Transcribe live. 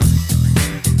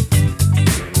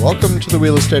Welcome to the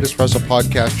Real Estate Espresso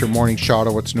Podcast, your morning shot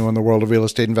of what's new in the world of real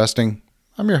estate investing.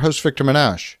 I'm your host, Victor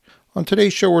Menashe. On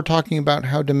today's show, we're talking about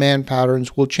how demand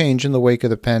patterns will change in the wake of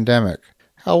the pandemic.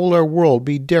 How will our world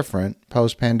be different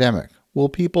post-pandemic? Will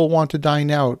people want to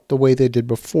dine out the way they did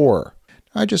before?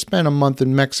 I just spent a month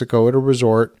in Mexico at a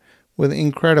resort with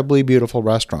incredibly beautiful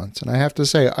restaurants, and I have to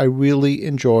say I really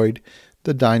enjoyed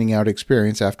the dining out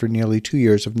experience after nearly 2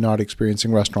 years of not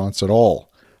experiencing restaurants at all.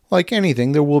 Like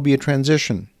anything, there will be a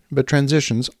transition, but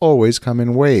transitions always come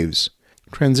in waves.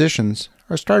 Transitions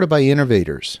are started by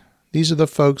innovators. These are the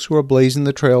folks who are blazing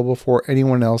the trail before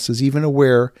anyone else is even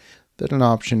aware that an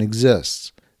option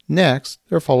exists. Next,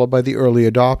 they're followed by the early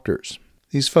adopters.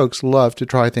 These folks love to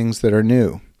try things that are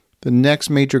new. The next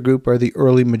major group are the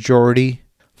early majority,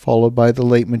 followed by the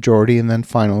late majority, and then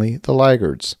finally the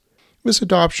laggards. This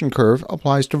adoption curve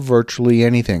applies to virtually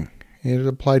anything. It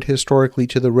applied historically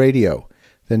to the radio,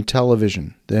 then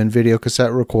television, then video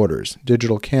cassette recorders,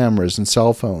 digital cameras, and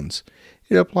cell phones.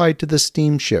 It applied to the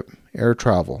steamship, air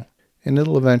travel, and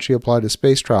it'll eventually apply to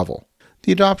space travel.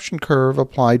 The adoption curve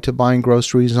applied to buying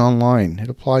groceries online. It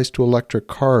applies to electric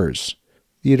cars.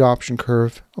 The adoption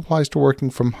curve applies to working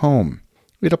from home.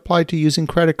 It applied to using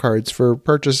credit cards for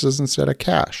purchases instead of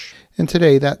cash. And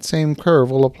today, that same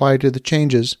curve will apply to the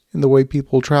changes in the way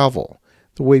people travel,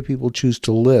 the way people choose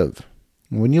to live.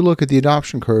 When you look at the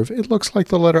adoption curve, it looks like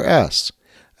the letter S.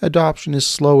 Adoption is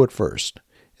slow at first,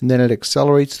 and then it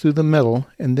accelerates through the middle,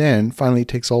 and then finally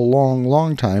takes a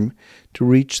long time to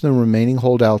reach the remaining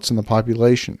holdouts in the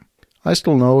population. I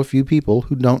still know a few people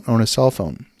who don't own a cell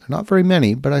phone. They're not very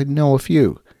many, but I know a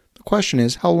few. The question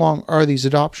is, how long are these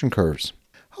adoption curves?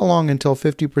 How long until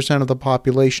 50% of the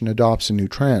population adopts a new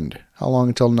trend? How long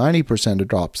until 90%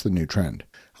 adopts the new trend?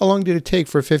 How long did it take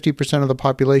for 50% of the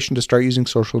population to start using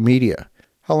social media?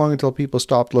 How long until people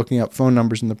stopped looking up phone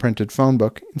numbers in the printed phone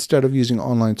book instead of using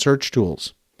online search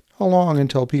tools? How long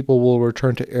until people will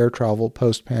return to air travel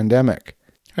post-pandemic?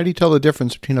 How do you tell the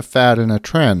difference between a fad and a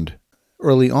trend?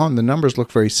 Early on, the numbers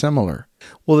look very similar.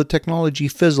 Will the technology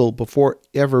fizzle before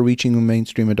ever reaching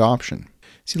mainstream adoption?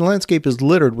 See, the landscape is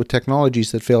littered with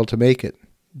technologies that failed to make it.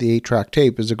 The 8-track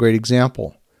tape is a great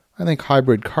example. I think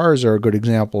hybrid cars are a good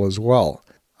example as well.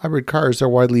 Hybrid cars are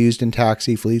widely used in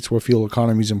taxi fleets where fuel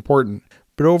economy is important.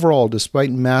 But overall, despite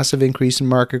massive increase in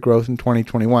market growth in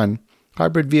 2021,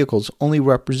 hybrid vehicles only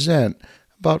represent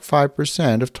about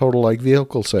 5% of total light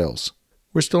vehicle sales.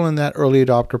 We're still in that early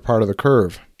adopter part of the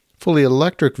curve. Fully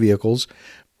electric vehicles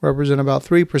represent about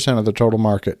 3% of the total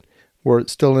market. We're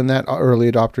still in that early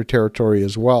adopter territory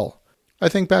as well. I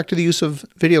think back to the use of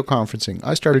video conferencing.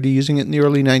 I started using it in the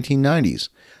early 1990s.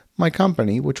 My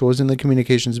company, which was in the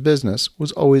communications business,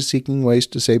 was always seeking ways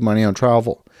to save money on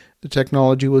travel. The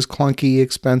technology was clunky,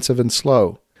 expensive, and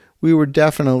slow. We were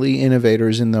definitely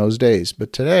innovators in those days,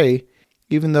 but today,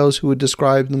 even those who would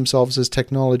describe themselves as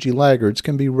technology laggards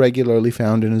can be regularly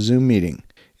found in a Zoom meeting.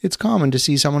 It's common to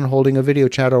see someone holding a video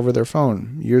chat over their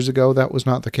phone. Years ago, that was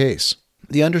not the case.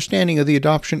 The understanding of the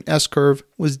adoption S-curve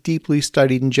was deeply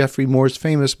studied in Geoffrey Moore's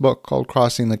famous book called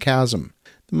Crossing the Chasm.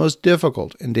 The most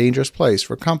difficult and dangerous place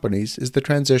for companies is the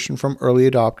transition from early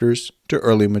adopters to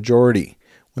early majority,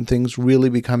 when things really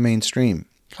become mainstream.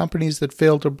 Companies that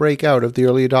fail to break out of the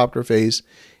early adopter phase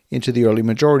into the early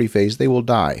majority phase, they will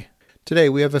die. Today,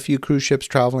 we have a few cruise ships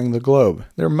traveling the globe.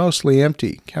 They're mostly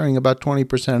empty, carrying about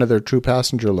 20% of their true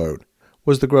passenger load.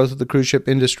 Was the growth of the cruise ship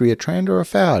industry a trend or a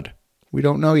fad? We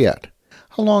don't know yet.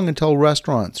 How long until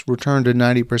restaurants return to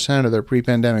 90% of their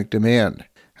pre-pandemic demand?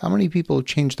 How many people have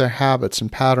changed their habits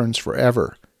and patterns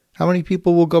forever? How many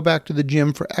people will go back to the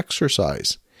gym for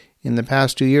exercise? In the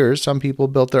past 2 years, some people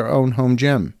built their own home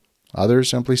gym. Others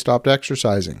simply stopped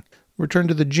exercising. The return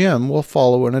to the gym will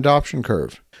follow an adoption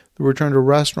curve. The return to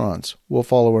restaurants will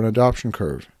follow an adoption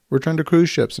curve. Return to cruise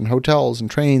ships and hotels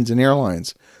and trains and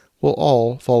airlines will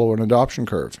all follow an adoption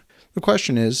curve. The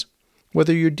question is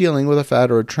whether you're dealing with a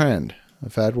fad or a trend. A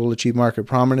fad will achieve market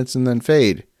prominence and then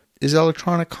fade. Is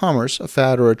electronic commerce a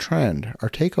fad or a trend? Are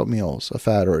takeout meals a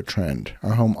fad or a trend?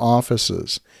 Are home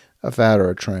offices a fad or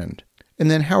a trend?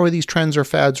 And then how are these trends or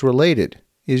fads related?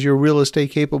 Is your real estate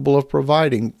capable of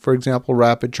providing, for example,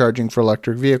 rapid charging for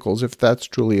electric vehicles if that's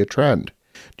truly a trend?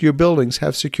 Do your buildings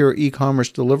have secure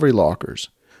e-commerce delivery lockers?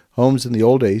 Homes in the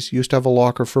old days used to have a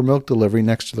locker for milk delivery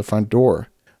next to the front door.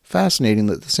 Fascinating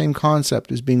that the same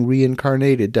concept is being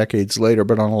reincarnated decades later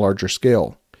but on a larger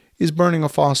scale. Is burning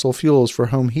of fossil fuels for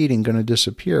home heating going to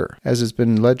disappear, as has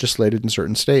been legislated in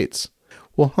certain states?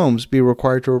 Will homes be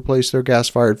required to replace their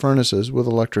gas-fired furnaces with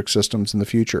electric systems in the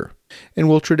future? And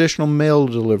will traditional mail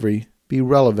delivery be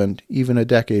relevant even a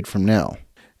decade from now?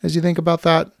 As you think about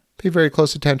that, pay very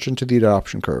close attention to the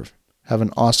adoption curve. Have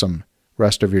an awesome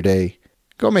rest of your day.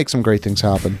 Go make some great things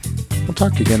happen. We'll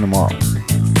talk to you again tomorrow.